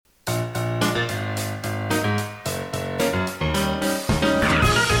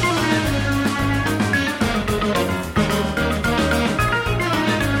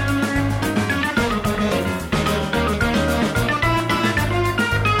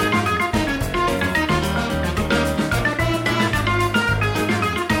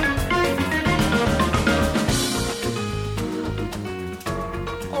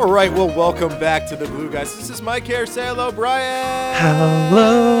right, well, welcome back to the Glue Guys. This is Mike here. Say hello, Brian.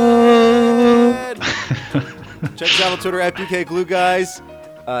 Hello. Check us out on Twitter at BK Glue Guys,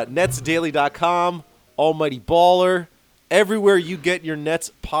 NetsDaily.com, Almighty Baller. Everywhere you get your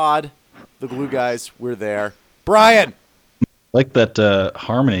Nets pod, the Glue Guys, we're there. Brian. Like that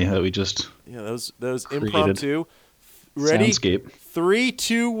harmony that we just those created. Impromptu. Ready? Soundscape. 3,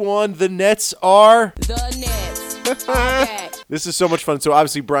 2, 1. The Nets are... The Nets are back. This is so much fun. So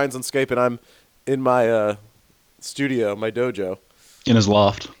obviously Brian's on Skype, and I'm in my studio, my dojo. In his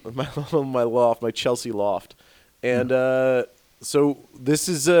loft. My loft, my Chelsea loft. And so this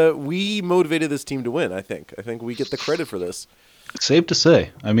is we motivated this team to win, I think. I think we get the credit for this. Safe to say.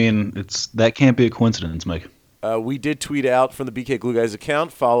 I mean, that can't be a coincidence, Mike. We did tweet out from the BK Glue Guys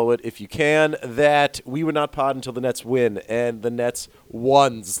account, follow it if you can, that we would not pod until the Nets win, and the Nets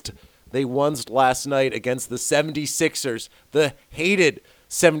wonzed. They wonzed last night against the 76ers, the hated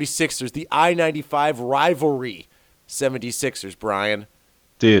 76ers, the I-95 rivalry 76ers, Brian.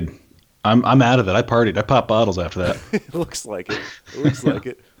 Dude, I'm out of it. I partied. I popped bottles after that. It looks like it.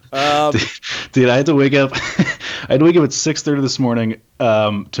 Dude, I had to wake up. I had to wake up at 6:30 this morning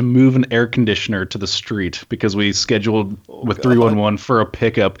to move an air conditioner to the street because we scheduled with 311 for a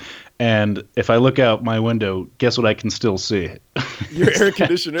pickup. And if I look out my window, guess what I can still see? Your air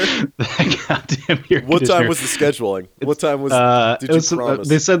conditioner? Goddamn air What conditioner. time was the scheduling? What time was? Did you promise?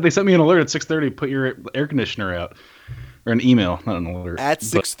 They sent me an alert at 6:30. Put your air conditioner out, or an email, not an alert. At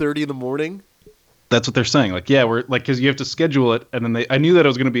 6:30 in the morning. That's what they're saying. Like, yeah, we're like, because you have to schedule it, and then I knew that it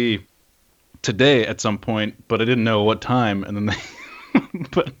was going to be today at some point, but I didn't know what time, and then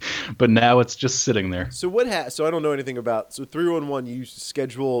but now it's just sitting there. So so I don't know anything about. So 311, you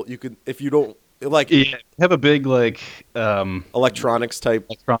schedule. You could, if you don't like. Yeah, you have a big like electronics type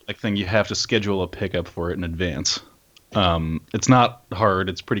electronic thing. You have to schedule a pickup for it in advance. It's not hard.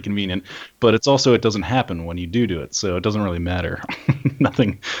 It's pretty convenient, but it doesn't happen when you do it. So it doesn't really matter.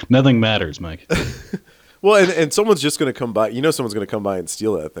 Nothing matters, Mike. Well, and someone's just going to come by. You know, someone's going to come by and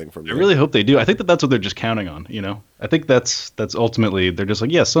steal that thing from you. I really hope they do. I think that's what they're just counting on. You know, I think that's ultimately they're just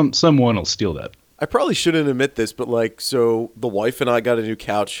like, yeah, someone will steal that. I probably shouldn't admit this, but like, so the wife and I got a new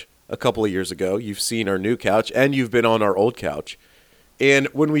couch a couple of years ago. You've seen our new couch, and you've been on our old couch. And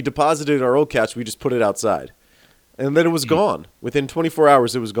when we deposited our old couch, we just put it outside. And then it was gone. Within 24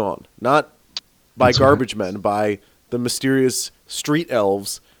 hours, it was gone. Not by That's garbage men, by the mysterious street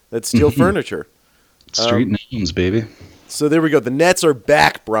elves that steal furniture. Street names, baby. So there we go. The Nets are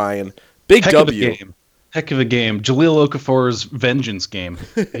back, Brian. Big W. Heck of a game. Jahlil Okafor's vengeance game.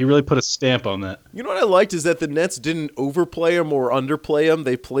 He really put a stamp on that. You know what I liked is that the Nets didn't overplay him or underplay him.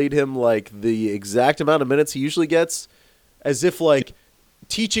 They played him like the exact amount of minutes he usually gets, as if like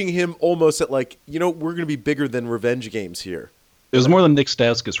teaching him almost at like, we're going to be bigger than revenge games here. It was more than Nick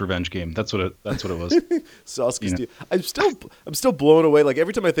Stauskas' revenge game. That's what it was. Stauskas, I'm still blown away. Like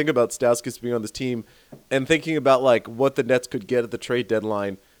every time I think about Stauskas being on this team and thinking about like what the Nets could get at the trade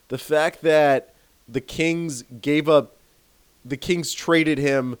deadline, the fact that the Kings traded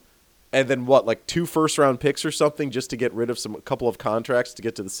him and then like 2 first-round picks or something just to get rid of a couple of contracts to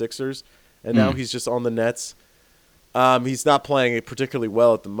get to the Sixers, and now he's just on the Nets. He's not playing it particularly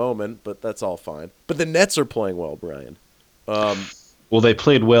well at the moment, but that's all fine. But the Nets are playing well, Brian. Well, they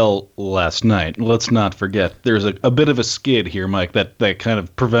played well last night. Let's not forget. There's a bit of a skid here, Mike, that kind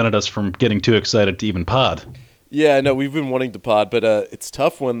of prevented us from getting too excited to even pod. Yeah, no, we've been wanting to pod, but it's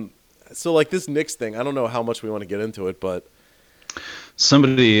tough when... So, like, this Knicks thing, I don't know how much we want to get into it, but...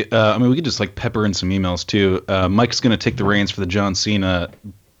 Somebody... we could just, like, pepper in some emails, too. Mike's going to take the reins for the John Cena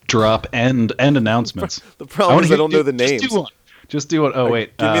drop and announcements. The problem is I don't know the names. Just do one. Oh,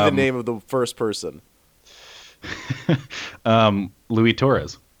 wait. Give me the name of the first person. Louis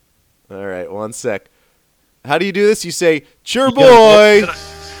Torres. All right, one sec. How do you do this? You say, "Cheer boy."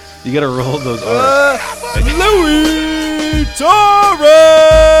 You gotta roll those R's. Louis Torres.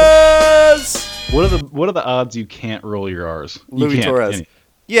 What are the odds you can't roll your R's? Louis Torres.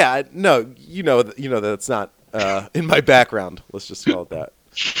 Yeah, no, you know that's not in my background. Let's just call it that.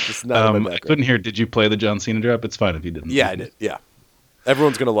 It's not in my background. I couldn't hear. Did you play the John Cena drop? It's fine if you didn't. Yeah, I did. Yeah,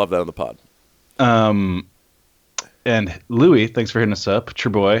 everyone's gonna love that on the pod. And Louis, thanks for hitting us up.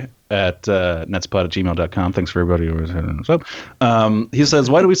 Boy at netspod@gmail.com. Thanks for everybody who was hitting us up. He says,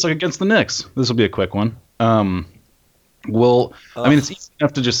 why do we suck against the Knicks? This will be a quick one. It's easy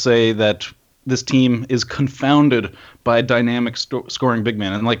enough to just say that this team is confounded by a dynamic scoring big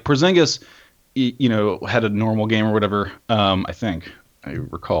man. And like Porzingis, had a normal game or whatever. I think I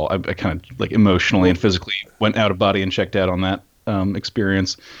recall. I kind of like emotionally and physically went out of body and checked out on that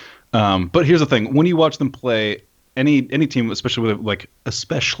experience. But here's the thing. When you watch them play, any team, especially with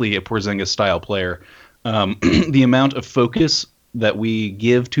especially a Porzingis style player, the amount of focus that we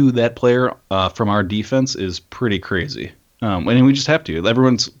give to that player from our defense is pretty crazy. And we just have to.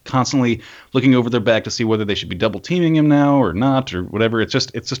 Everyone's constantly looking over their back to see whether they should be double teaming him now or not or whatever. It's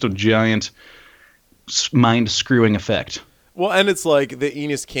just a giant mind screwing effect. Well, and it's like the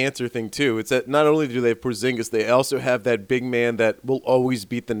Enes Kanter thing too. It's that not only do they have Porzingis, they also have that big man that will always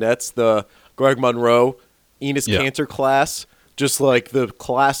beat the Nets, the Greg Monroe, Enes Kanter class, just like the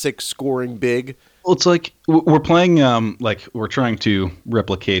classic scoring big. Well, it's like we're playing, we're trying to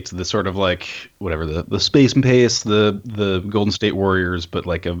replicate the sort of whatever the space and pace, the Golden State Warriors, but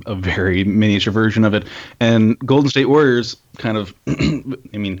like a very miniature version of it. And Golden State Warriors kind of,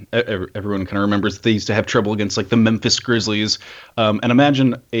 I mean, everyone kind of remembers that they used to have trouble against like the Memphis Grizzlies. And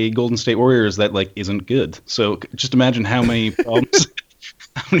imagine a Golden State Warriors that isn't good. So just imagine how many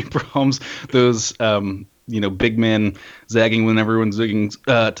problems those big man zagging when everyone's zigging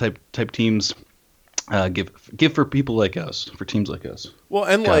type teams. Give for people like us, for teams like us. Well,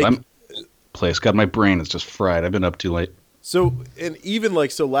 and God, my brain is just fried. I've been up too late. So, and even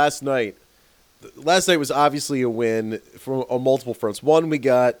last night was obviously a win on multiple fronts. One, we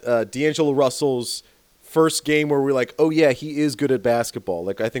got D'Angelo Russell's first game where we're like, oh yeah, he is good at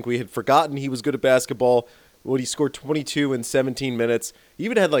basketball. I think we had forgotten he was good at basketball when he scored 22 in 17 minutes. He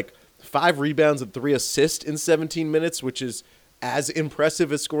even had 5 rebounds and 3 assists in 17 minutes, which is as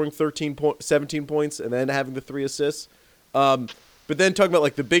impressive as scoring 17 points and then having the 3 assists. But then talking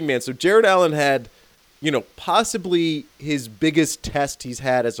about the big man. So Jarrett Allen had, possibly his biggest test he's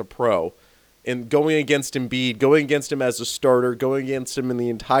had as a pro, and going against Embiid, going against him as a starter, going against him in the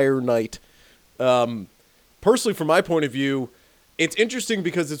entire night. Personally, from my point of view, it's interesting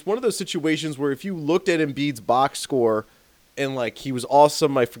because it's one of those situations where if you looked at Embiid's box score and he was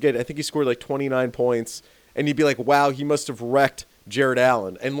awesome, I think he scored 29 points, and you'd be like, wow, he must have wrecked Jarrett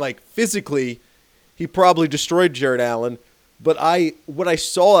Allen. And physically, he probably destroyed Jarrett Allen. But what I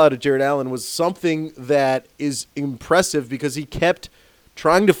saw out of Jarrett Allen was something that is impressive because he kept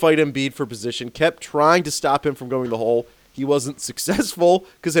trying to fight Embiid for position, kept trying to stop him from going the hole. He wasn't successful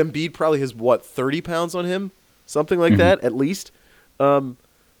because Embiid probably has, 30 pounds on him? Something like that, at least. But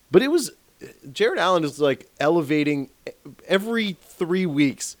it was Jarrett Allen is elevating every 3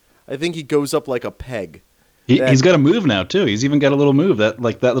 weeks. I think he goes up like a peg. He's got a move now too. He's even got a little move that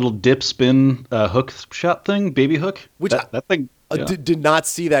little dip spin hook shot thing, baby hook. Which that thing did not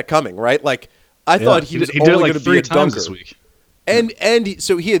see that coming, right? I thought he was only going to be a dunker this week. And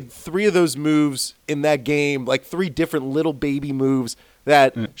so he had 3 of those moves in that game, 3 different little baby moves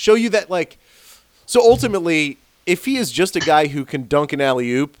that show you that So ultimately, if he is just a guy who can dunk an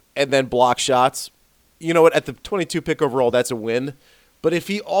alley-oop and then block shots, you know what? At the 22 pick overall, that's a win. But if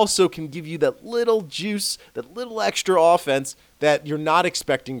he also can give you that little juice, that little extra offense that you're not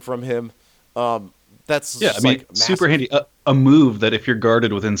expecting from him, that's super handy. A move that if you're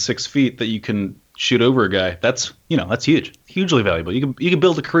guarded within 6 feet that you can shoot over a guy. That's huge, hugely valuable. You can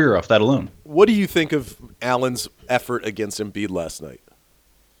build a career off that alone. What do you think of Allen's effort against Embiid last night?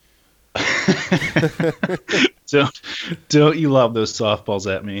 Don't you lob those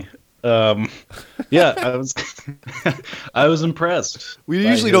softballs at me? Yeah, I was impressed. We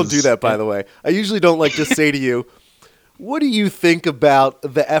usually don't do that, by the way. I usually don't just say to you, what do you think about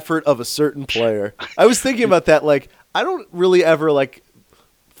the effort of a certain player? I was thinking about that. I don't really ever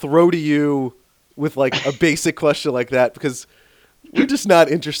throw to you with a basic question like that because we're just not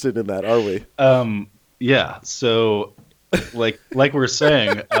interested in that, are we? Yeah. So like we're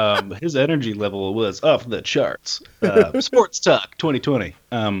saying, his energy level was off the charts. Sports Talk 2020.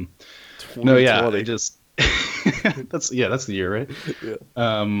 No, yeah, I just that's the year, right? Yeah.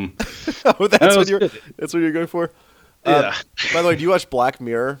 That's what you're going for. Yeah. By the way, do you watch Black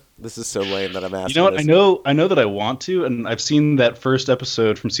Mirror? This is so lame that I'm asking. You know what? This. I know that I want to, and I've seen that first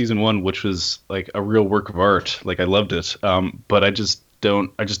episode from season 1, which was a real work of art. I loved it. But I just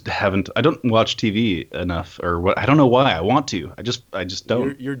haven't. I don't watch TV enough, or what? I don't know why. I want to. I just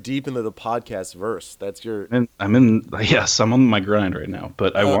don't. You're deep into the podcast verse. That's your. And I'm on my grind right now,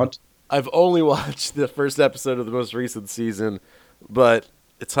 but I want. I've only watched the first episode of the most recent season, but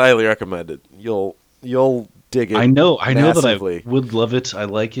it's highly recommended. You'll dig it. I know massively. That I would love it. I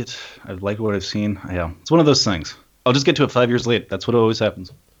like it. I like what I've seen. Yeah, it's one of those things. I'll just get to it 5 years late. That's what always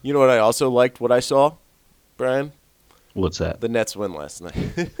happens. You know what I also liked? What I saw, Brian? What's that? The Nets win last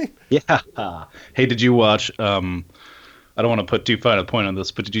night. Yeah. Hey, did you watch? I don't want to put too fine a point on this,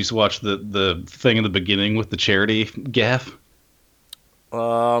 but did you watch the thing in the beginning with the charity gaffe?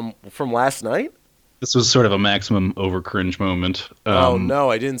 From last night? This was sort of a maximum over cringe moment. Oh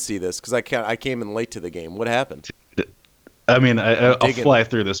no, I didn't see this because I came in late to the game. What happened? I mean, I'll digging. fly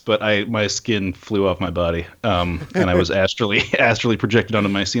through this, but my skin flew off my body, and I was astrally projected onto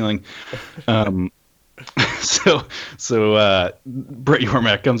my ceiling. Um, so Brett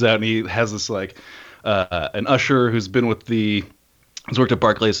Yormark comes out and he has this like an usher who's been with the who's worked at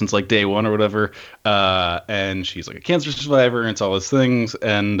Barclays since like day one or whatever, and she's like a cancer survivor and it's all those things,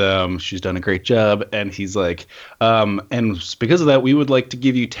 and she's done a great job. And he's like, and because of that, we would like to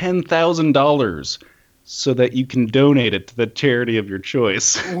give you $10,000 so that you can donate it to the charity of your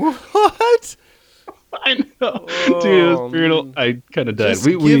choice. What? I know, dude, it was brutal. I kind of died. Just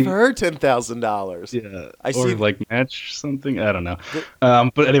give her $10,000. Yeah, I or see. like match something. I don't know.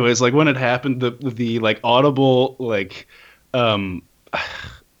 But anyways, like when it happened, the like audible like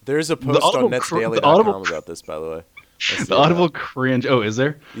There's a the post on audible netsdaily.com about this, by the way. I see the audible that. cringe. Oh, is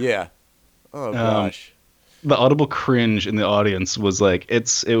there? Yeah. Oh gosh. The audible cringe in the audience was like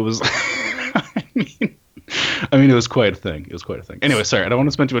it was. I mean, it was quite a thing. It was quite a thing. Anyway, sorry, I don't want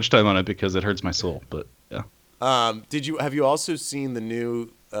to spend too much time on it because it hurts my soul. But yeah. Have you also seen the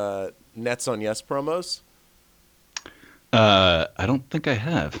new Nets on Yes promos? I don't think I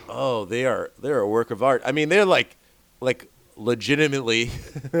have. Oh, they're a work of art. I mean, they're like legitimately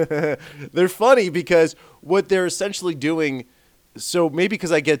they're funny because what they're essentially doing. So maybe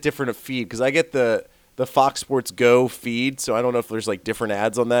because I get different feed because I get the Fox Sports Go feed, so I don't know if there's like different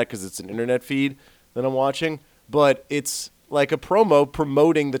ads on that because it's an internet feed that I'm watching, but it's like a promo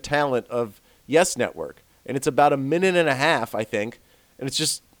promoting the talent of Yes Network, and it's about a minute and a half, I think, and it's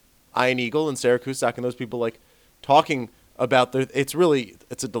just Ian Eagle and Sarah Cusack and those people like talking about their. It's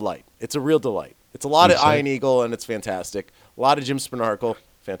a delight. It's a real delight. It's a lot of Ian Eagle and it's fantastic. A lot of Jim Spanarkel,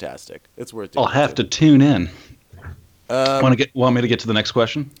 fantastic. It's worth. I'll have to tune in. Want me to get to the next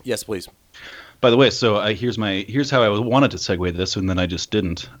question? Yes, please. By the way, so here's how I wanted to segue this, and then I just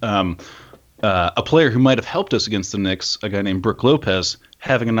didn't. A player who might have helped us against the Knicks, a guy named Brook Lopez,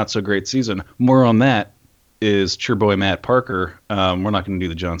 having a not so great season. More on that is cheer boy Matt Parker. We're not going to do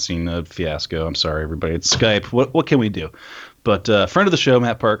the John Cena fiasco. I'm sorry, everybody. It's Skype. What can we do? But friend of the show,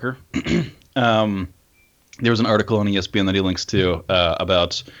 Matt Parker. There was an article on ESPN that he links to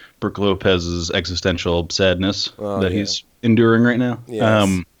about Brook Lopez's existential sadness he's enduring right now.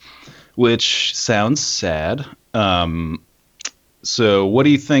 Yes. Which sounds sad. So what do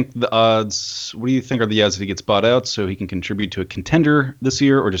you think the odds? What do you think are the odds that he gets bought out so he can contribute to a contender this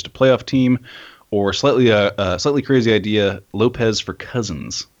year, or just a playoff team, or slightly crazy idea, Lopez for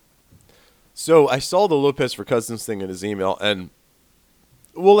Cousins? So I saw the Lopez for Cousins thing in his email, and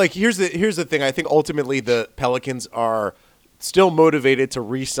well, like here's the thing. I think ultimately the Pelicans are still motivated to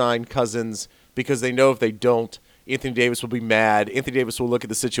re-sign Cousins because they know if they don't, Anthony Davis will be mad. Anthony Davis will look at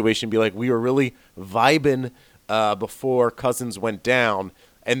the situation and be like, we were really vibing before Cousins went down.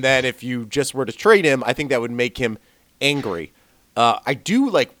 And then if you just were to trade him, I think that would make him angry. I do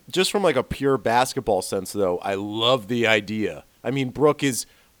like, just from like a pure basketball sense, though, I love the idea. I mean, Brook is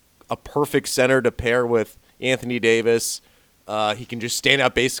a perfect center to pair with Anthony Davis. He can just stand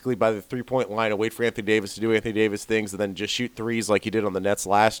out basically by the three-point line and wait for Anthony Davis to do Anthony Davis things and then just shoot threes like he did on the Nets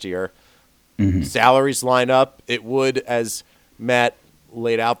last year. Mm-hmm. Salaries line up. It would, as Matt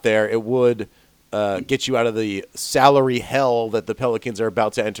laid out there, it would get you out of the salary hell that the Pelicans are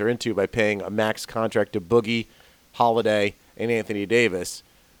about to enter into by paying a max contract to Boogie, Holiday, and Anthony Davis.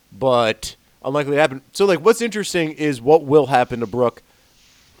 But unlikely to happen. So, like, what's interesting is what will happen to Brook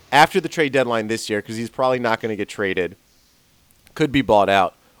after the trade deadline this year, because he's probably not going to get traded, could be bought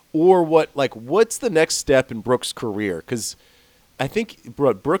out, or what's the next step in Brook's career? Because I think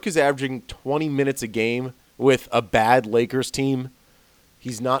Brook is averaging 20 minutes a game with a bad Lakers team.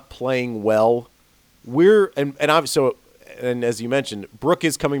 He's not playing well. And as you mentioned, Brook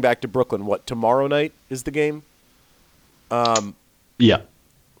is coming back to Brooklyn. What, tomorrow night is the game? Yeah.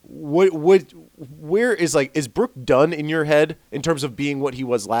 Where is Brook done in your head in terms of being what he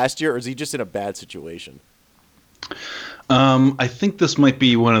was last year, or is he just in a bad situation? I think this might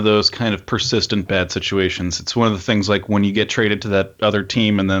be one of those kind of persistent bad situations. It's one of the things like when you get traded to that other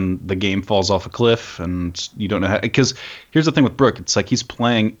team and then the game falls off a cliff and you don't know how. Because here's the thing with Brook. It's like he's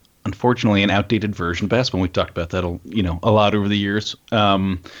playing, unfortunately, an outdated version of basketball. We've talked about that a lot over the years.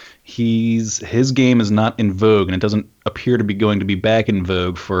 His game is not in vogue, and it doesn't appear to be going to be back in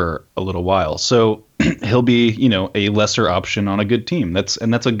vogue for a little while. So he'll be, a lesser option on a good team. That's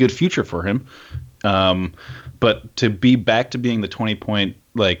a good future for him. But to be back to being the 20-point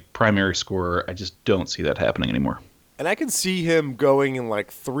primary scorer, I just don't see that happening anymore. And I can see him going in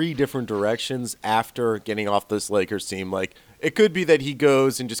three different directions after getting off this Lakers team. It could be that he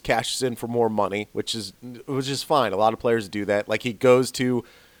goes and just cashes in for more money, which is fine. A lot of players do that. He goes to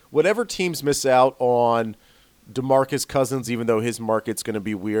whatever teams miss out on DeMarcus Cousins, even though his market's going to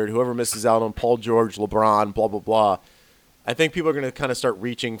be weird. Whoever misses out on Paul George, LeBron, blah, blah, blah. I think people are going to kind of start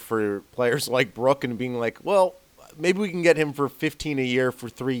reaching for players like Brook and being like, well, maybe we can get him for $15 a year for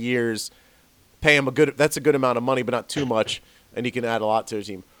 3 years, pay him that's a good amount of money, but not too much, and he can add a lot to his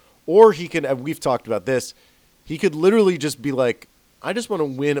team. Or he can, and we've talked about this, he could literally just be like, I just want to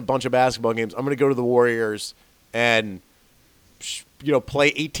win a bunch of basketball games. I'm going to go to the Warriors and play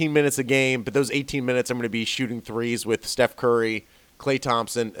 18 minutes a game, but those 18 minutes I'm going to be shooting threes with Steph Curry, Klay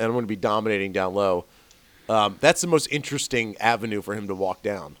Thompson, and I'm going to be dominating down low. That's the most interesting avenue for him to walk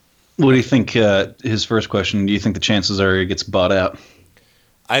down. What do you think, his first question, do you think the chances are he gets bought out?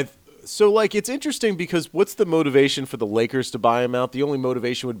 It's interesting because what's the motivation for the Lakers to buy him out? The only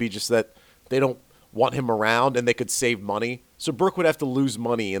motivation would be just that they don't want him around and they could save money. So Brook would have to lose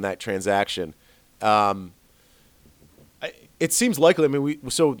money in that transaction. It seems likely. I mean,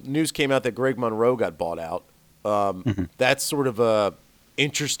 news came out that Greg Monroe got bought out. That's sort of a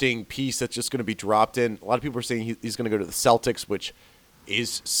interesting piece that's just going to be dropped in. A lot of people are saying he's going to go to the Celtics, which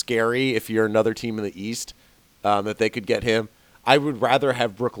is scary if you're another team in the East, that they could get him. I would rather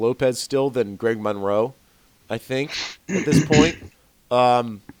have Brook Lopez still than Greg Monroe, I think, at this point.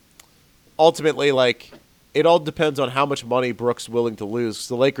 Ultimately, it all depends on how much money Brook's willing to lose.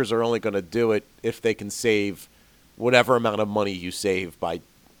 The Lakers are only going to do it if they can save whatever amount of money you save by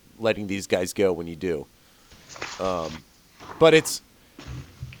letting these guys go when you do. But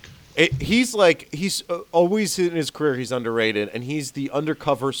he's always in his career he's underrated, and he's the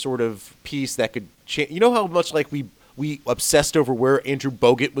undercover sort of piece that could change. You know how much we obsessed over where Andrew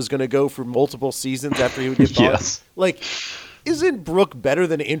Bogut was going to go for multiple seasons after he would get bought? Yes. Isn't Brook better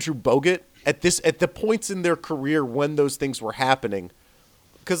than Andrew Bogut at the points in their career when those things were happening?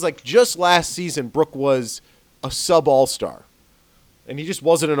 Because just last season, Brook was a sub all-star, and he just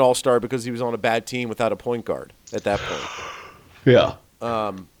wasn't an all-star because he was on a bad team without a point guard at that point. Yeah.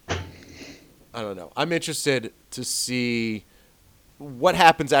 I don't know. I'm interested to see what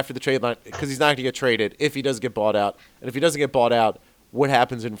happens after the trade line, because he's not going to get traded if he does get bought out. And if he doesn't get bought out, what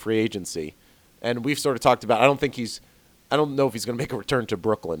happens in free agency? And we've sort of talked about, I don't know if he's going to make a return to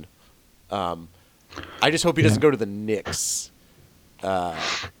Brooklyn. I just hope he doesn't go to the Knicks,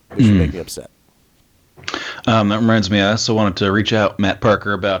 which would make me upset. That reminds me, I also wanted to reach out Matt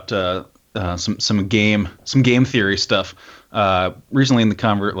Parker about some game theory stuff. Recently in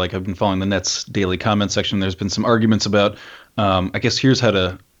the I've been following the Nets daily comment section. There's been some arguments about, I guess here's how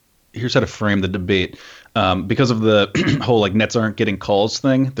to frame the debate. Because of the whole Nets aren't getting calls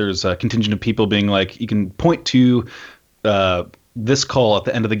thing, there's a contingent of people being you can point to this call at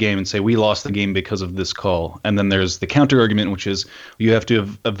the end of the game and say we lost the game because of this call, and then there's the counter argument, which is you have to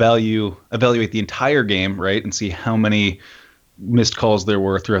evaluate the entire game, right, and see how many missed calls there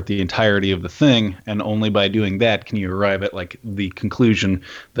were throughout the entirety of the thing, and only by doing that can you arrive at the conclusion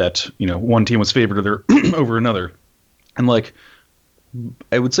that one team was favored over another. And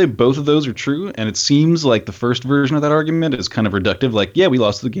I would say both of those are true, and it seems like the first version of that argument is kind of reductive. Yeah, we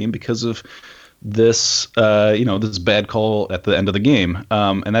lost the game because of this, this bad call at the end of the game.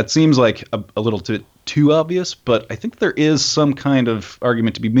 And that seems like a little too obvious, but I think there is some kind of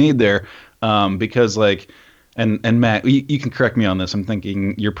argument to be made there, because and Matt, you can correct me on this. I'm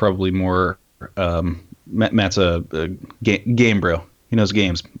thinking you're probably more, Matt's a game bro. He knows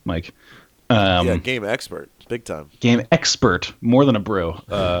games, Mike. Yeah, game expert. Big time. Game expert, more than a bro.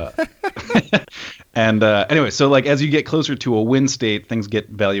 And anyway, so as you get closer to a win state, things get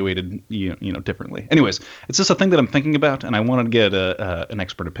evaluated, differently. Anyways, it's just a thing that I'm thinking about, and I wanted to get an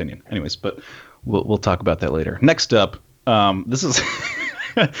expert opinion. Anyways, but we'll talk about that later. Next up, this is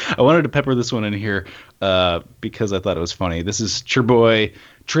I wanted to pepper this one in here because I thought it was funny. This is your boy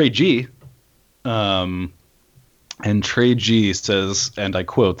Trey G. And Trey G says, and I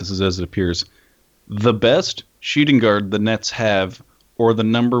quote, this is as it appears, "The best shooting guard the Nets have, or the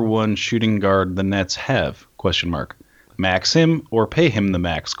number one shooting guard the Nets have? Question mark. Max him or pay him the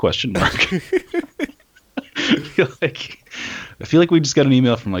max? Question mark." I feel like we just got an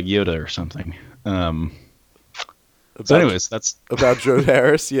email from Yoda or something. So anyways, that's about Joe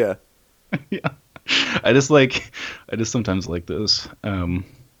Harris. Yeah. Yeah. I just sometimes like those. I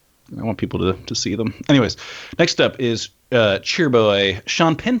want people to see them. Anyways, next up is cheer boy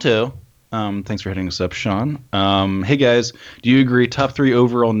Sean Pinto. Thanks for hitting us up, Sean. Hey guys, do you agree top 3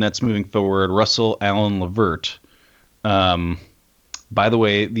 overall Nets moving forward? Russell, Allen, LeVert. By the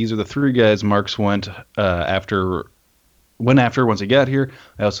way, these are the 3 guys Marks went after once he got here.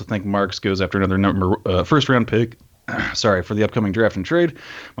 I also think Marks goes after another first round pick. Sorry, for the upcoming draft and trade.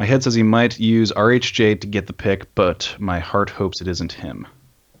 My head says he might use RHJ to get the pick, but my heart hopes it isn't him.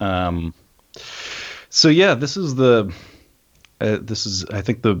 So yeah, this is I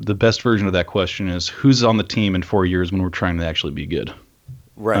think the best version of that question is who's on the team in 4 years when we're trying to actually be good.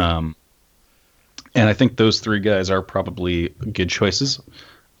 Right. And I think those three guys are probably good choices.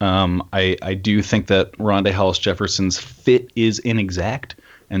 I do think that Rondé Hollis Jefferson's fit is inexact,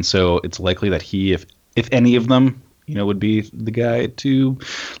 and so it's likely that he, if any of them, would be the guy to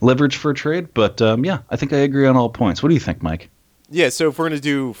leverage for a trade. But yeah, I think I agree on all points. What do you think, Mike? Yeah, so if we're going to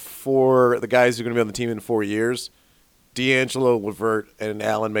do for the guys who are going to be on the team in 4 years, D'Angelo, Levert, and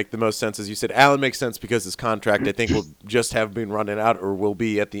Allen make the most sense. As you said, Allen makes sense because his contract, I think, will just have been running out or will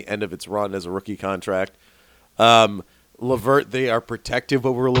be at the end of its run as a rookie contract. Levert, they are protective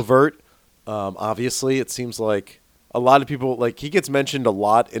over Levert. Obviously, it seems like a lot of people, like, he gets mentioned a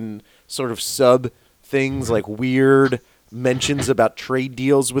lot in sort of sub things, like weird mentions about trade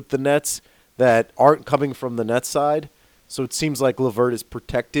deals with the Nets that aren't coming from the Nets side. So it seems like Levert is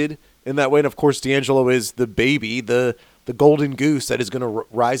protected in that way. And, of course, D'Angelo is the baby, the golden goose that is going to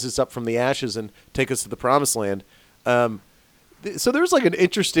rise us up from the ashes and take us to the promised land. So there's like an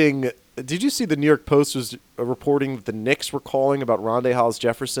interesting – did you see the New York Post was reporting that the Knicks were calling about Rondé Hollis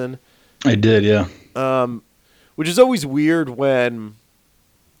Jefferson? I did, yeah. Which is always weird when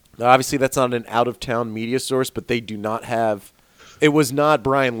 – obviously that's not an out-of-town media source, but they do not have – it was not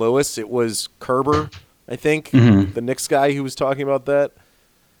Brian Lewis. It was Kerber, I think, the Knicks guy who was talking about that.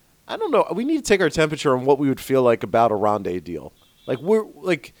 I don't know. We need to take our temperature on what we would feel like about a Rondé deal.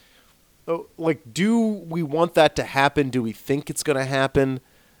 Do we want that to happen? Do we think it's going to happen?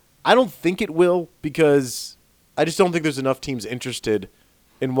 I don't think it will because I just don't think there's enough teams interested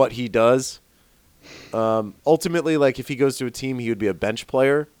in what he does. Ultimately, like if he goes to a team, he would be a bench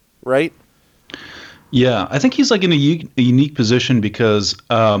player, right? Yeah, I think he's like in a unique position because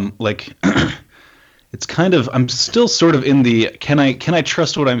it's kind of I'm still sort of in the can I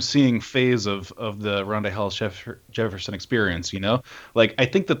trust what I'm seeing phase of the Rondé Hollis Jefferson experience, Like I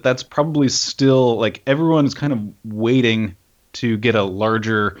think that's probably still like everyone is kind of waiting to get a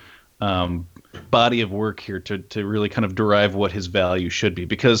larger body of work here to really kind of derive what his value should be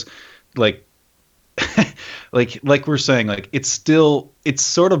because like like we're saying, like it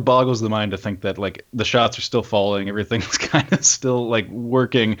sort of boggles the mind to think that like the shots are still falling, everything's kind of still like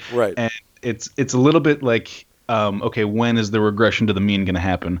working, right? And it's a little bit like okay, when is the regression to the mean going to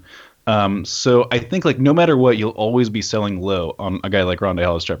happen? So I think like no matter what, you'll always be selling low on a guy like Rondé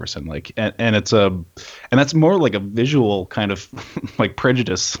Hollis Jefferson, like and that's more like a visual kind of like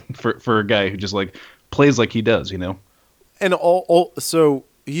prejudice for a guy who just like plays like he does, And so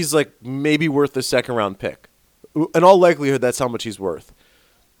he's like maybe worth a second round pick. In all likelihood, that's how much he's worth.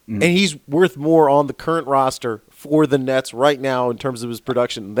 And he's worth more on the current roster for the Nets right now in terms of his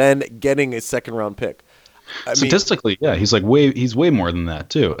production than getting a second round pick. Statistically, yeah, he's way more than that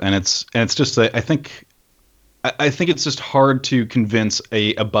too. And it's just I think it's just hard to convince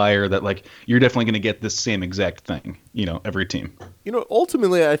a buyer that like you're definitely going to get this same exact thing, every team.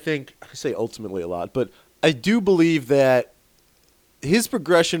 Ultimately, I say ultimately a lot, but I do believe that his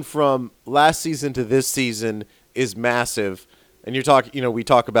progression from last season to this season is massive. And you're talking, we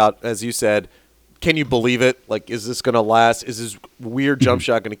talk about, as you said, can you believe it? Like, is this going to last? Is this weird jump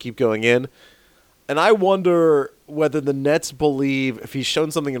shot going to keep going in? And I wonder whether the Nets believe, if he's shown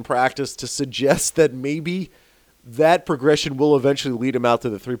something in practice, to suggest that maybe that progression will eventually lead him out to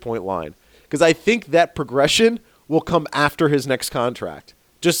the three-point line. Because I think that progression will come after his next contract,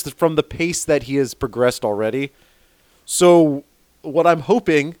 just from the pace that he has progressed already. So what I'm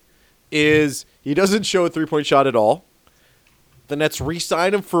hoping is he doesn't show a three-point shot at all. The Nets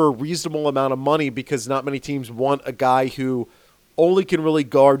re-sign him for a reasonable amount of money because not many teams want a guy who only can really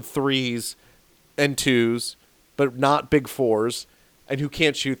guard threes and twos, but not big fours, and who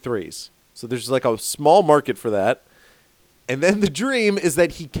can't shoot threes. So there's like a small market for that. And then the dream is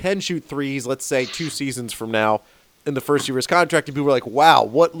that he can shoot threes, let's say 2 seasons from now in the first year of his contract, and people are like, wow,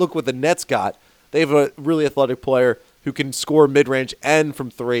 look what the Nets got. They have a really athletic player who can score mid-range and from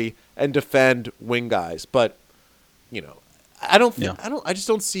 3 and defend wing guys. But, I just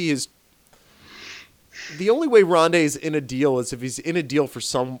don't see his. The only way Rondé is in a deal is if he's in a deal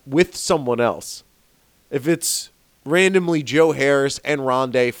with someone else. If it's randomly Joe Harris and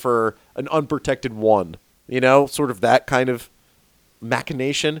Rondé for an unprotected one, sort of that kind of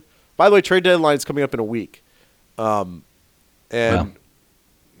machination. By the way, trade deadline is coming up in a week, I've been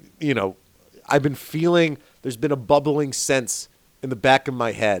feeling there's been a bubbling sense in the back of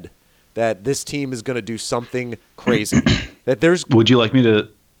my head that this team is going to do something crazy. Would you like me to?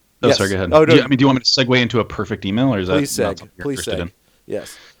 Oh, yes. Sorry, go ahead. Oh, no. Do you want me to segue into a perfect email, or is Please that seg. Please seg.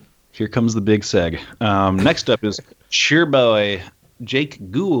 Yes. Here comes the big seg. Next up is Cheerboy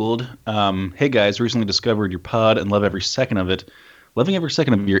Jake Gould. Hey guys, recently discovered your pod and love every second of it. Loving every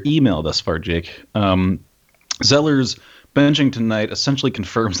second of your email thus far, Jake. Zeller's benching tonight essentially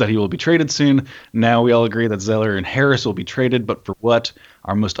confirms that he will be traded soon. Now we all agree that Zeller and Harris will be traded, but for what?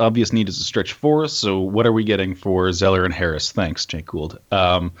 Our most obvious need is a stretch four, so what are we getting for Zeller and Harris? Thanks, Jake Gould.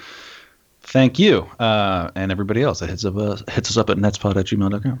 Thank you. And everybody else that hits us up at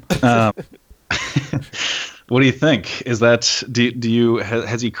netspod@gmail.com. What do you think? Is that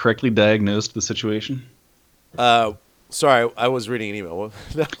has he correctly diagnosed the situation? Sorry, I was reading an email.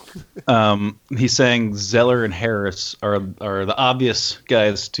 He's saying Zeller and Harris are the obvious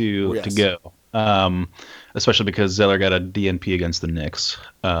guys to go, especially because Zeller got a DNP against the Knicks.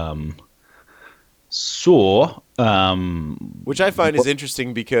 Which I find is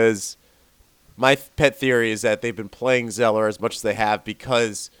interesting because my pet theory is that they've been playing Zeller as much as they have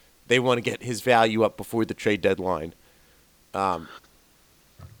because they want to get his value up before the trade deadline.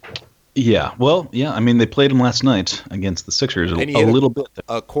 Yeah, well, yeah. I mean, they played him last night against the Sixers a little bit.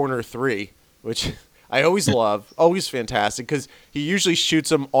 A corner three, which I always love, always fantastic, because he usually shoots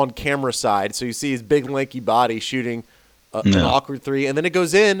them on camera side, so you see his big lanky body shooting an awkward three, and then it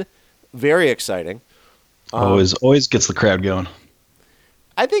goes in. Very exciting. Always gets the crowd going.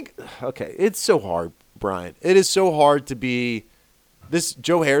 I think, okay, it's so hard, Brian. It is so hard to be. This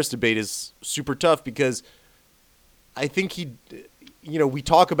Joe Harris debate is super tough because I think we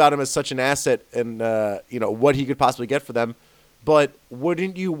talk about him as such an asset and, what he could possibly get for them. But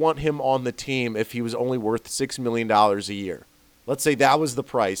wouldn't you want him on the team if he was only worth $6 million a year? Let's say that was the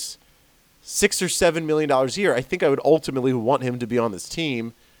price. $6 or $7 million a year. I think I would ultimately want him to be on this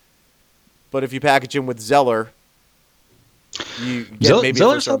team. But if you package him with Zeller, you get maybe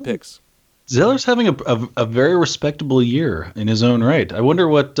first-round picks. Zeller's having a very respectable year in his own right. I wonder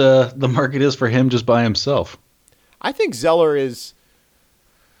what the market is for him just by himself. I think Zeller is...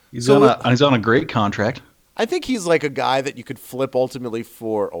 He's on a great contract. I think he's like a guy that you could flip ultimately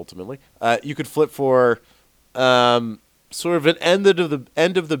for you could flip for sort of an end of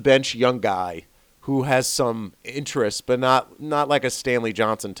the bench young guy who has some interest, but not like a Stanley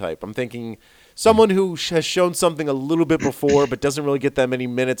Johnson type. I'm thinking someone who has shown something a little bit before, but doesn't really get that many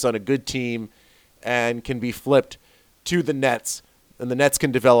minutes on a good team, and can be flipped to the Nets, and the Nets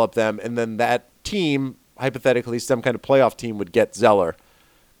can develop them, and then that team, hypothetically, some kind of playoff team would get Zeller.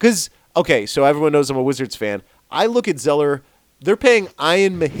 Because, okay, so everyone knows I'm a Wizards fan. I look at Zeller. They're paying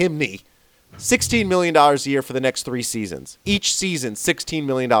Ian Mahimny $16 million a year for the next 3 seasons. Each season, $16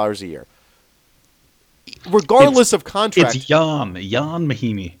 million a year. Regardless of contract. It's Jan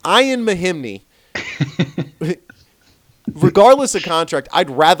Mahimi. Ian Mahimny. Regardless of contract, I'd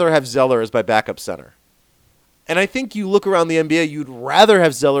rather have Zeller as my backup center. And I think you look around the NBA, you'd rather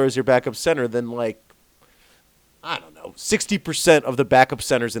have Zeller as your backup center than, like, I don't know, 60% of the backup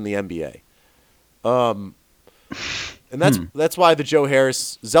centers in the NBA. And that's why the Joe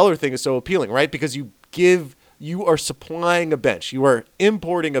Harris Zeller thing is so appealing, right? Because you are supplying a bench. You are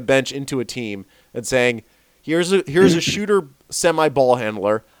importing a bench into a team and saying, here's a shooter semi-ball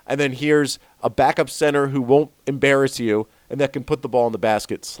handler, and then here's a backup center who won't embarrass you and that can put the ball in the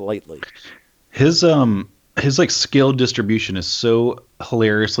basket slightly. His like skill distribution is so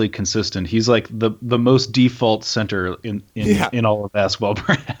hilariously consistent. He's like the most default center in all of basketball,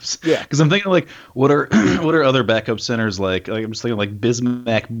 perhaps. Yeah. Because I'm thinking like, what are other backup centers like? Like I'm just thinking like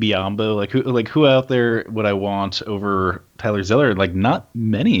Bismack Biyombo. Who out there would I want over Tyler Zeller? Like not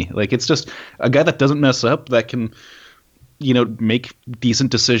many. Like it's just a guy that doesn't mess up, that can, make decent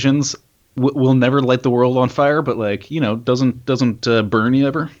decisions. Will never light the world on fire, but doesn't burn you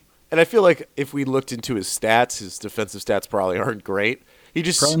ever. And I feel like if we looked into his stats, his defensive stats probably aren't great.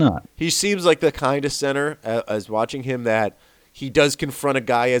 Probably not. He seems like the kind of center, as watching him, that he does confront a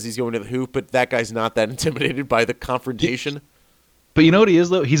guy as he's going to the hoop, but that guy's not that intimidated by the confrontation. But you know what he is,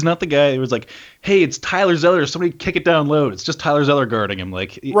 though? He's not the guy who was like, hey, it's Tyler Zeller. Somebody kick it down low. It's just Tyler Zeller guarding him.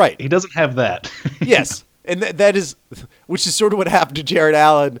 Right. He doesn't have that. Yes. And that is, which is sort of what happened to Jarrett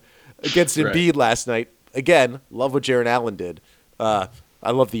Allen against Embiid last night. Again, love what Jarrett Allen did. I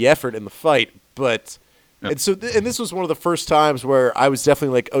love the effort in the fight, but and this was one of the first times where I was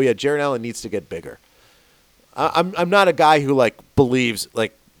definitely like, oh yeah, Jarrett Allen needs to get bigger. I'm not a guy who believes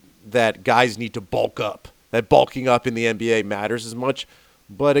that guys need to bulk up, that bulking up in the NBA matters as much,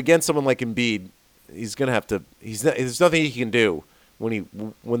 but against someone like Embiid, he's gonna have to. There's nothing he can do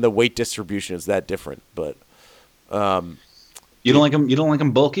when the weight distribution is that different. But you don't like him. You don't like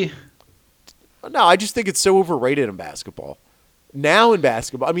him bulky. No, I just think it's so overrated in basketball. Now in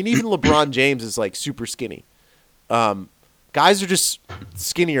basketball, I mean, even LeBron James is super skinny. Guys are just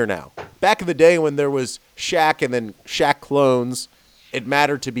skinnier now. Back in the day when there was Shaq and then Shaq clones it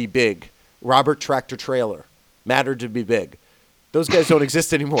mattered to be big. Robert Tractor Trailer mattered to be big. Those guys don't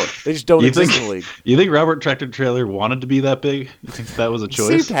exist anymore. They just don't exist in the league. You think Robert Tractor Trailer wanted to be that big? You think that was a choice?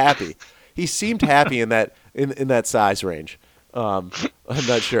 He seemed happy. He seemed happy in that size range. I'm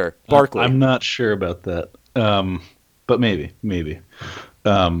not sure. Barkley. I'm not sure about that. But maybe.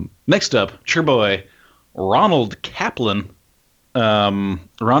 Next up, your boy, Ronald Kaplan. Ron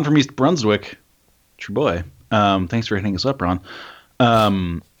from East Brunswick. It's your boy. Thanks for hitting us up, Ron.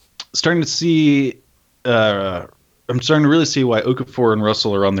 Starting to see... I'm starting to really see why Okafor and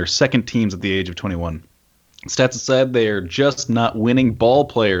Russell are on their second teams at the age of 21. Stats aside, they are just not winning ball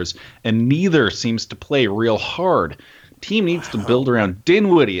players, and neither seems to play real hard. Team needs to build around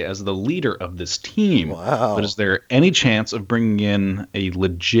Dinwiddie as the leader of this team. Wow. But is there any chance of bringing in a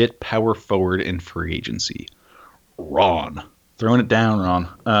legit power forward in free agency? Ron. Throwing it down, Ron.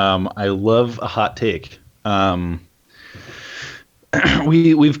 I love a hot take.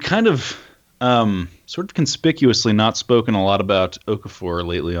 We've kind of sort of conspicuously not spoken a lot about Okafor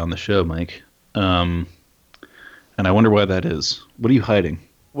lately on the show, Mike. And I wonder why that is. What are you hiding?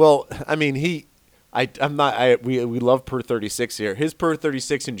 Well, I mean, we love per 36 here. His per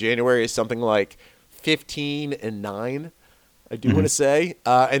 36 in January is something like 15 and 9. I do want to say,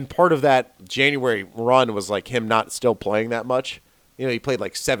 and part of that January run was like him not still playing that much. You know, he played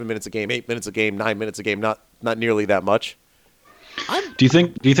like 7 minutes a game, 8 minutes a game, 9 minutes a game, not nearly that much. Do you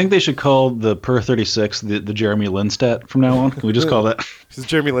think they should call the per 36 the Jeremy Lin stat from now on? Can we just call that? Because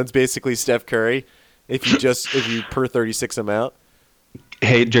Jeremy Lin's basically Steph Curry. If you per 36 him out.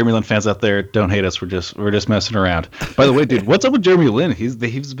 Hey, Jeremy Lin fans out there, don't hate us. We're just messing around. By the way, dude, what's up with Jeremy Lin? He's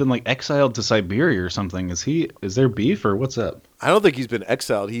been like exiled to Siberia or something. Is there beef or what's up? I don't think he's been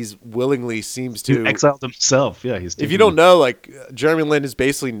exiled. He's willingly seems to exiled himself. Yeah, if you don't know, like Jeremy Lin is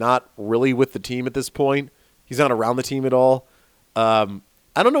basically not really with the team at this point. He's not around the team at all. I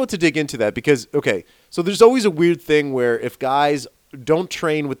don't know what to dig into that because so there's always a weird thing where if guys don't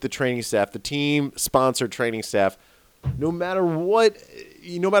train with the training staff, the team sponsored training staff, no matter what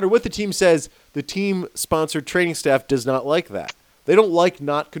the team says, the team sponsored training staff does not like that. They don't like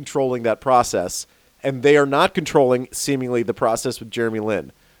not controlling that process, and they are not controlling seemingly the process with Jeremy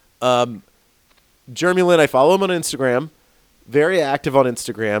Lin. Jeremy Lin, I follow him on Instagram, very active on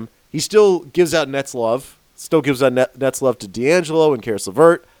Instagram. He still gives out Nets love. Still gives out Nets love to D'Angelo and Karis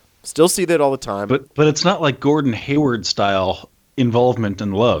LeVert. Still see that all the time. But it's not like Gordon Hayward style involvement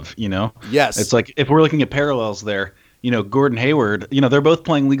and love, you know? Yes. It's like if we're looking at parallels there, you know, Gordon Hayward, you know, they're both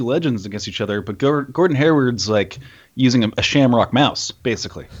playing League of Legends against each other, but Gordon Hayward's like using a Shamrock mouse,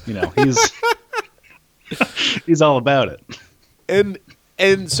 basically. You know, he's all about it.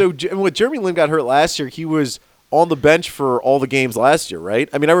 And so when Jeremy Lin got hurt last year, he was on the bench for all the games last year, right?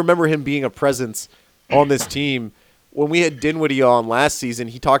 I mean, I remember him being a presence on this team. When we had Dinwiddie on last season,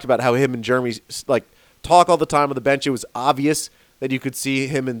 he talked about how him and Jeremy like talk all the time on the bench. It was obvious that you could see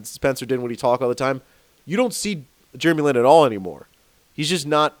him and Spencer Dinwiddie talk all the time. You don't see Jeremy Lin at all anymore. He's just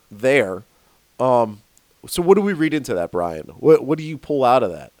not there. So what do we read into that, Brian? What do you pull out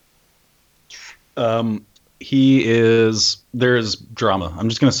of that? There's drama. I'm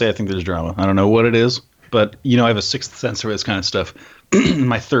just going to say I think there's drama. I don't know what it is, but, you know, I have a sixth sense for this kind of stuff.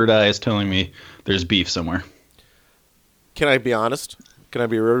 My third eye is telling me there's beef somewhere. Can I be honest? Can I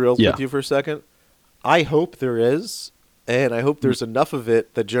be real with you for a second? I hope there is, and I hope there's enough of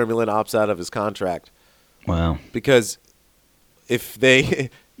it that Jeremy Lin opts out of his contract. Wow. Because if they,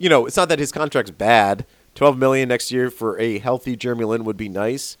 you know, it's not that his contract's bad. $12 million next year for a healthy Jeremy Lin would be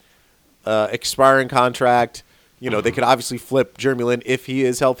nice. Expiring contract, you know, they could obviously flip Jeremy Lin if he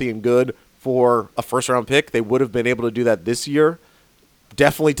is healthy and good for a first-round pick. They would have been able to do that this year.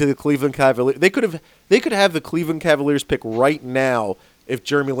 Definitely to the Cleveland Cavaliers. They could have the Cleveland Cavaliers pick right now if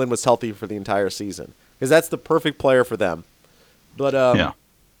Jeremy Lin was healthy for the entire season, because that's the perfect player for them. But the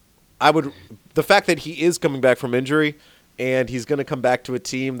fact that he is coming back from injury and he's going to come back to a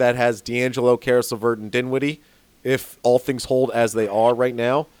team that has D'Angelo, Karis LeVert, and Dinwiddie, if all things hold as they are right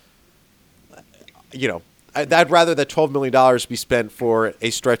now, you know, I'd rather that $12 million be spent for a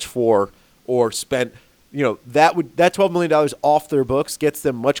stretch four or spent, you know, that $12 million off their books gets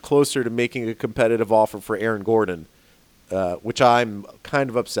them much closer to making a competitive offer for Aaron Gordon, which I'm kind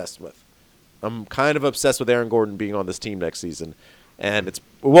of obsessed with. I'm kind of obsessed with Aaron Gordon being on this team next season. And it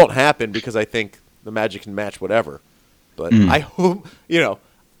won't happen because I think the Magic can match whatever. But I hope, you know,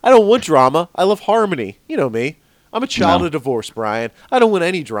 I don't want drama. I love harmony. You know me. I'm a child of divorce, Brian. I don't want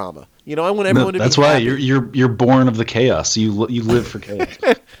any drama. I want everyone to That's be why happy. you're born of the chaos. You live for chaos.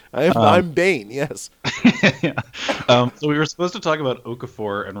 I'm Bane, yes. Yeah. So we were supposed to talk about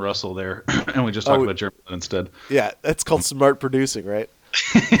Okafor and Russell there, and we just talked about German instead. Yeah, that's called smart producing, right?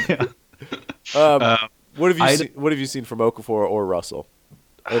 Yeah. What have you seen from Okafor or Russell?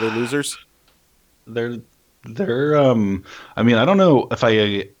 Are they losers? They're I mean, I don't know if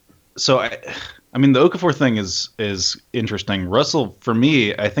I mean, the Okafor thing is interesting. Russell, for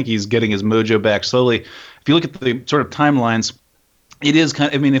me, I think he's getting his mojo back slowly. If you look at the sort of timelines, it is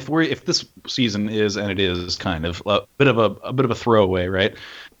kind of, I mean, if this season is, and it is kind of a bit of a throwaway, right?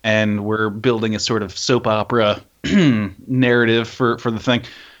 And we're building a sort of soap opera narrative for the thing.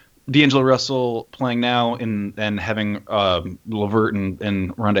 D'Angelo Russell playing now and having LeVert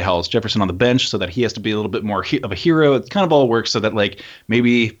and Rondé Hollis-Jefferson on the bench, so that he has to be a little bit more of a hero. It kind of all works so that, like,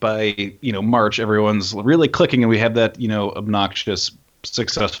 maybe by March everyone's really clicking and we have that obnoxious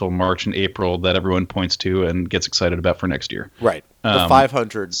successful March and April that everyone points to and gets excited about for next year. Right, the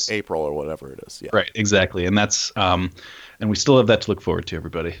 500 April or whatever it is. Yeah. Right, exactly, and that's and we still have that to look forward to,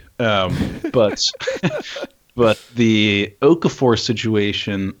 everybody. But. But the Okafor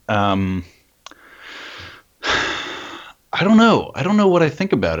situation, I don't know. I don't know what I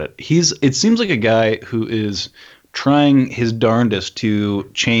think about it. It seems like a guy who is trying his darndest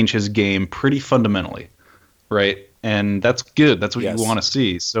to change his game pretty fundamentally, right? And that's good. That's what you want to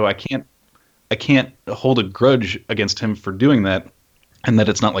see. So I can't hold a grudge against him for doing that, and that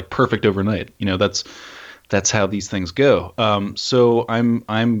it's not like perfect overnight. That's how these things go. So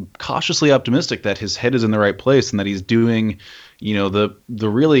I'm cautiously optimistic that his head is in the right place and that he's doing, the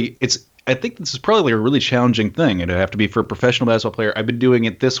really. I think this is probably a really challenging thing. It'd have to be for a professional basketball player. I've been doing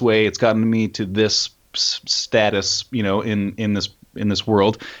it this way. It's gotten me to this status, in this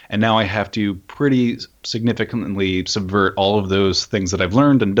world, and now I have to pretty significantly subvert all of those things that I've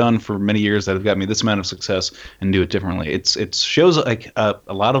learned and done for many years that have got me this amount of success and do it differently. It shows like a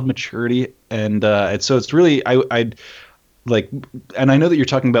lot of maturity, and it's really I'd like, and I know that you're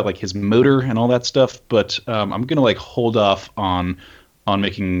talking about like his motor and all that stuff, but I'm gonna like hold off on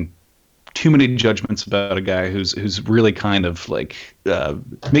making too many judgments about a guy who's really kind of like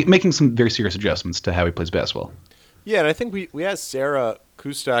making some very serious adjustments to how he plays basketball. Yeah, and I think we asked Sarah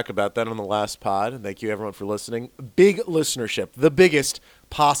Kustak about that on the last pod, and thank you everyone for listening. Big listenership, the biggest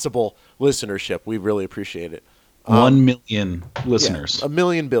possible listenership. We really appreciate it. 1 million listeners. Yeah, a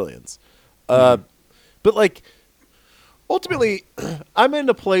million billions. But like, ultimately, I'm in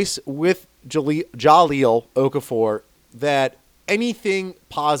a place with Jahlil Okafor that anything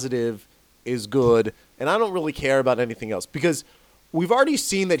positive is good, and I don't really care about anything else because we've already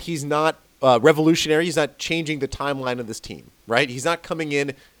seen that he's not revolutionary. He's not changing the timeline of this team, right? He's not coming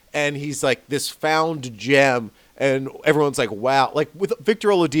in and he's like this found gem and everyone's like, wow. Like with Victor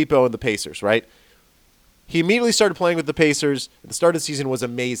Oladipo and the Pacers, right? He immediately started playing with the Pacers. At the start of the season was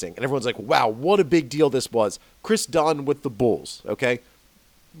amazing. And everyone's like, wow, what a big deal this was. Chris Dunn with the Bulls, okay?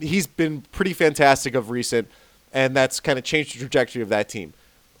 He's been pretty fantastic of recent, and that's kind of changed the trajectory of that team.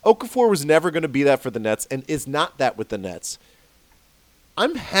 Okafor was never going to be that for the Nets and is not that with the Nets.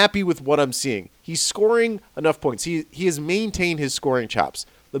 I'm happy with what I'm seeing. He's scoring enough points. He has maintained his scoring chops.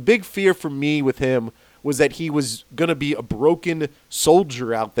 The big fear for me with him was that he was going to be a broken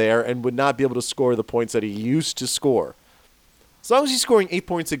soldier out there and would not be able to score the points that he used to score. As long as he's scoring 8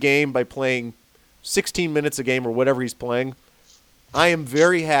 points a game by playing 16 minutes a game or whatever he's playing, I am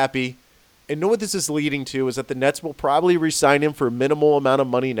very happy. And know what this is leading to is that the Nets will probably re-sign him for a minimal amount of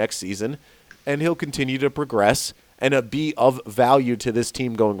money next season, and he'll continue to progress and be of value to this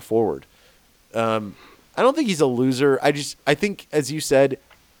team going forward. I don't think he's a loser. I think, as you said,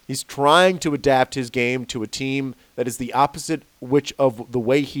 he's trying to adapt his game to a team that is the opposite of the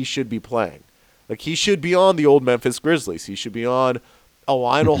way he should be playing. Like, he should be on the old Memphis Grizzlies. He should be on a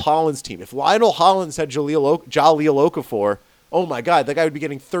Lionel Hollins team. If Lionel Hollins had Jahlil Okafor, oh my God, that guy would be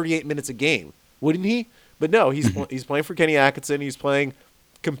getting 38 minutes a game, wouldn't he? But no, he's playing for Kenny Atkinson. He's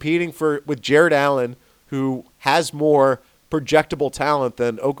competing with Jarrett Allen, who has more projectable talent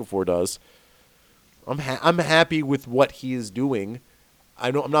than Okafor does. I'm happy with what he is doing.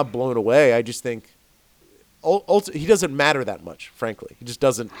 I'm not blown away. I just think he doesn't matter that much, frankly. He just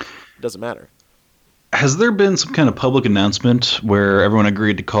doesn't matter. Has there been some kind of public announcement where everyone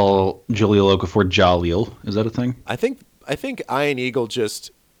agreed to call Jahlil Okafor Jahlil? Is that a thing? I think Ian Eagle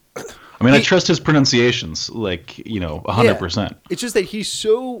just. I mean, I trust his pronunciations, 100%. Yeah. It's just that he's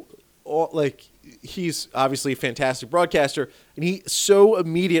so he's obviously a fantastic broadcaster, and he so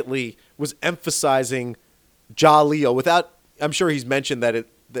immediately was emphasizing Jahlil without. I'm sure he's mentioned that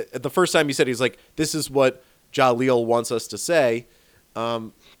the first time he said, he's like, "This is what Jahlil wants us to say."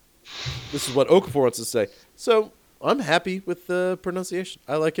 This is what Okafor wants to say. So I'm happy with the pronunciation.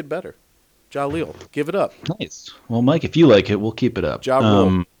 I like it better. Jaleel, give it up. Nice. Well, Mike, if you like it, we'll keep it up. Ja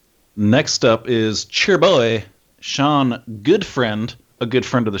Rule. Next up is cheer boy Sean Goodfriend, a good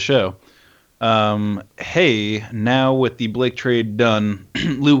friend of the show. Hey, now with the Blake trade done,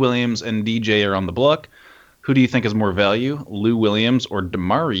 Lou Williams and DJ are on the block. Who do you think has more value, Lou Williams or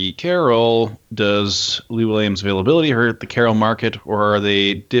DeMarre Carroll? Does Lou Williams' availability hurt the Carroll market, or are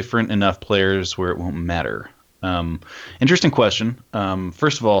they different enough players where it won't matter? Interesting question.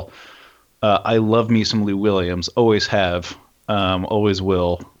 First of all, I love me some Lou Williams. Always have, always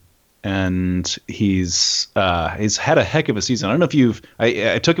will. And he's had a heck of a season. I don't know if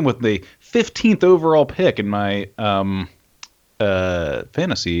I took him with the 15th overall pick in my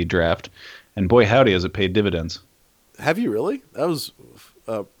fantasy draft. And boy, howdy, has it paid dividends. Have you really? That was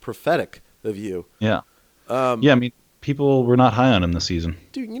prophetic of you. Yeah. I mean, people were not high on him this season.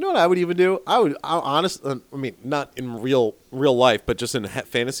 Dude, you know what I would even do? I honestly, I mean, not in real life, but just in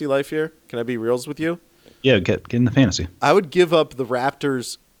fantasy life here. Can I be reals with you? Yeah, get in the fantasy. I would give up the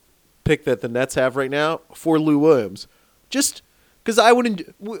Raptors pick that the Nets have right now for Lou Williams. Just because I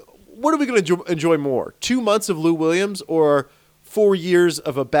wouldn't. What are we going to enjoy more? 2 months of Lou Williams or 4 years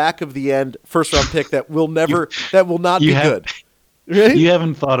of a back of the end first round pick that will not be good. Right? You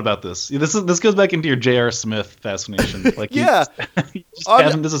haven't thought about this. This goes back into your J.R. Smith fascination. Like yeah,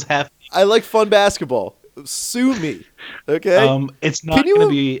 this is half. I like fun basketball. Sue me, okay? It's not going to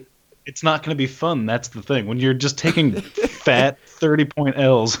be. It's not going to be fun. That's the thing. When you're just taking fat 30-point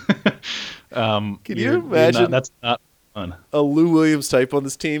L's. Can you imagine? That's not fun. A Lou Williams type on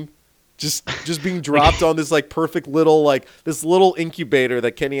this team. Just being dropped on this like perfect little this little incubator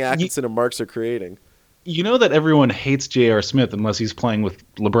that Kenny Atkinson and Marks are creating. You know that everyone hates J.R. Smith unless he's playing with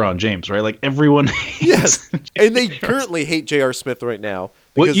LeBron James, right? Like everyone hates yes, and they currently hate J.R. Smith right now.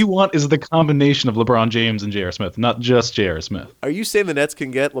 What you want is the combination of LeBron James and J.R. Smith, not just J.R. Smith. Are you saying the Nets can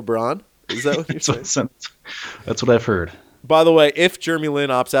get LeBron? Is that what you're saying? That's what I've heard. By the way, if Jeremy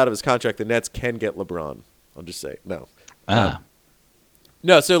Lin opts out of his contract, the Nets can get LeBron. I'll just say no.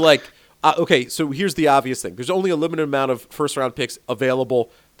 No, so okay, so here's the obvious thing. There's only a limited amount of first-round picks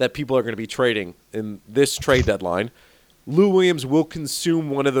available that people are going to be trading in this trade deadline. Lou Williams will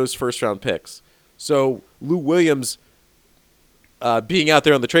consume one of those first-round picks. So Lou Williams, being out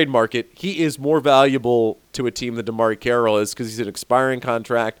there on the trade market, he is more valuable to a team than DeMarre Carroll is because he's an expiring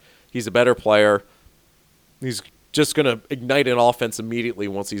contract. He's a better player. He's just going to ignite an offense immediately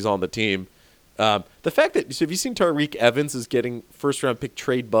once he's on the team. The fact that – have you seen Tariq Evans is getting first-round pick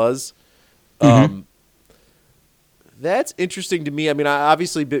trade buzz? That's interesting to me. I mean,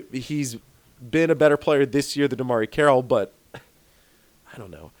 obviously he's been a better player this year than DeMarre Carroll, but I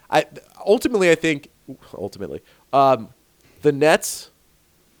don't know. I think the Nets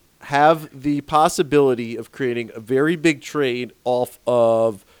have the possibility of creating a very big trade off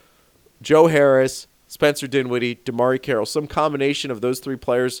of Joe Harris, Spencer Dinwiddie, DeMarre Carroll. Some combination of those three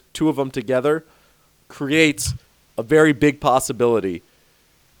players, two of them together, creates a very big possibility.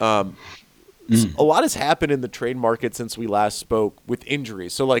 A lot has happened in the trade market since we last spoke with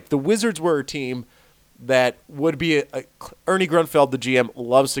injuries. So, the Wizards were a team that would be Ernie Grunfeld, the GM,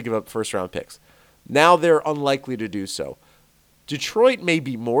 loves to give up first-round picks. Now they're unlikely to do so. Detroit may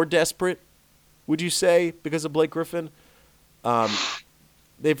be more desperate, would you say, because of Blake Griffin?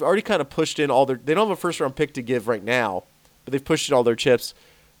 They've already kind of pushed in all their – they don't have a first-round pick to give right now, but they've pushed in all their chips.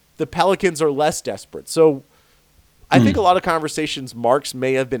 The Pelicans are less desperate. So I think a lot of conversations Marks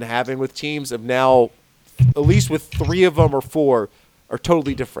may have been having with teams have now, at least with 3 of them or 4, are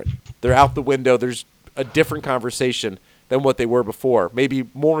totally different. They're out the window. There's a different conversation than what they were before. Maybe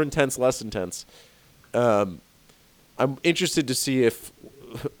more intense, less intense. I'm interested to see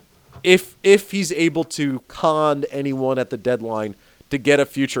if he's able to con anyone at the deadline to get a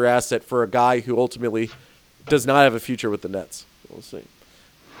future asset for a guy who ultimately does not have a future with the Nets. We'll see.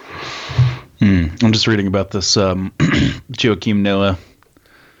 I'm just reading about this Joakim Noah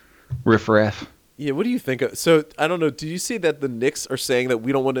riffraff. Yeah, what do you think? So, I don't know. Do you see that the Knicks are saying that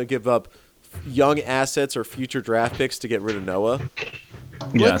we don't want to give up young assets or future draft picks to get rid of Noah?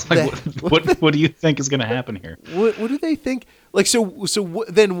 Yeah, what do you think is going to happen here? What do they think?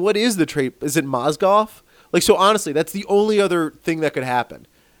 Then what is the trade? Is it Mozgov? So honestly, that's the only other thing that could happen.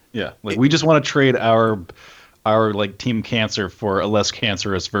 Yeah, we just want to trade our team cancer for a less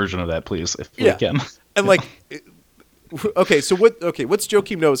cancerous version of that, please, if we can. And what's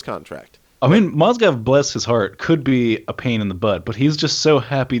Joakim Noah's contract? I mean, Mozgov, bless his heart, could be a pain in the butt, but he's just so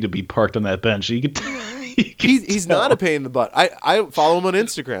happy to be parked on that bench. He's not a pain in the butt. I follow him on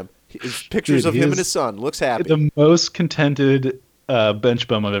Instagram. His pictures of him and his son. Looks happy. The most contented bench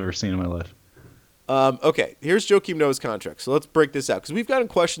bum I've ever seen in my life. Okay, here's Joakim Noah's contract. So let's break this out because we've gotten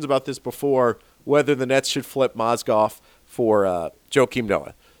questions about this before, whether the Nets should flip Mozgov for Joakim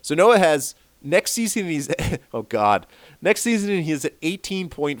Noah. So Noah has next season he's next season he's at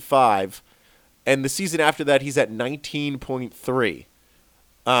 18.5, and the season after that he's at 19.3.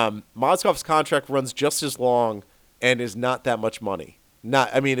 Mozgov's contract runs just as long and is not that much money.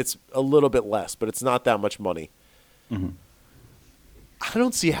 It's a little bit less, but it's not that much money. Mm-hmm. I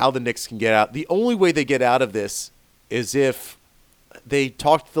don't see how the Knicks can get out. The only way they get out of this is if they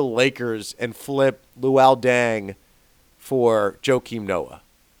talk to the Lakers and flip Luol Deng for Joakim Noah.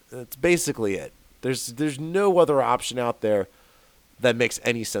 That's basically it. There's no other option out there that makes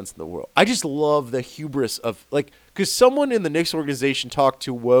any sense in the world. I just love the hubris of, because someone in the Knicks organization talked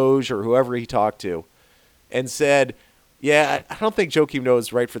to Woj or whoever he talked to and said, yeah, I don't think Joakim Noah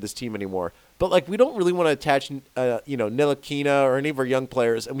is right for this team anymore. But, we don't really want to attach, Ntilikina or any of our young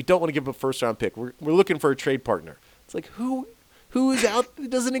players, and we don't want to give him a first-round pick. We're looking for a trade partner. It's like, who is out?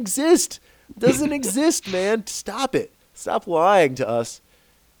 It doesn't exist. It doesn't exist, man. Stop it. Stop lying to us.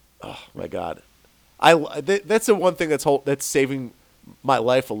 Oh, my God. That's the one thing that's saving my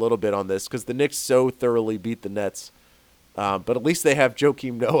life a little bit on this, because the Knicks so thoroughly beat the Nets. But at least they have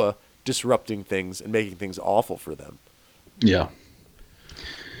Joakim Noah disrupting things and making things awful for them. Yeah.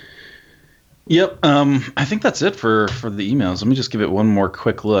 Yep. I think that's it for the emails. Let me just give it one more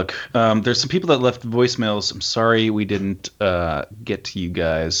quick look. There's some people that left voicemails. I'm sorry we didn't get to you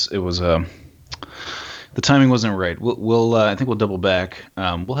guys. It was the timing wasn't right. We'll I think we'll double back.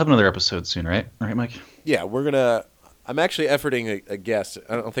 We'll have another episode soon, right? All right, Mike? Yeah, I'm actually efforting a guest.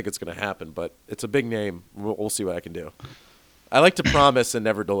 I don't think it's going to happen, but it's a big name. We'll see what I can do. I like to promise and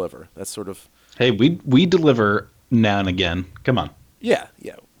never deliver. That's sort of... Hey, we deliver now and again. Come on. Yeah.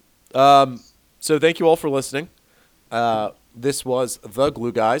 So thank you all for listening. This was The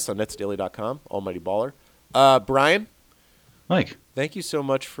Glue Guys on netsdaily.com, Almighty Baller. Brian? Mike? Thank you so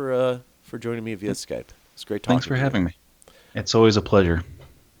much for joining me via Skype. It's great talking to you. Thanks for having me. It's always a pleasure.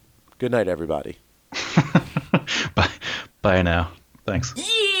 Good night, everybody. Bye now. Thanks.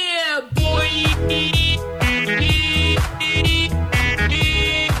 Yeah, boy.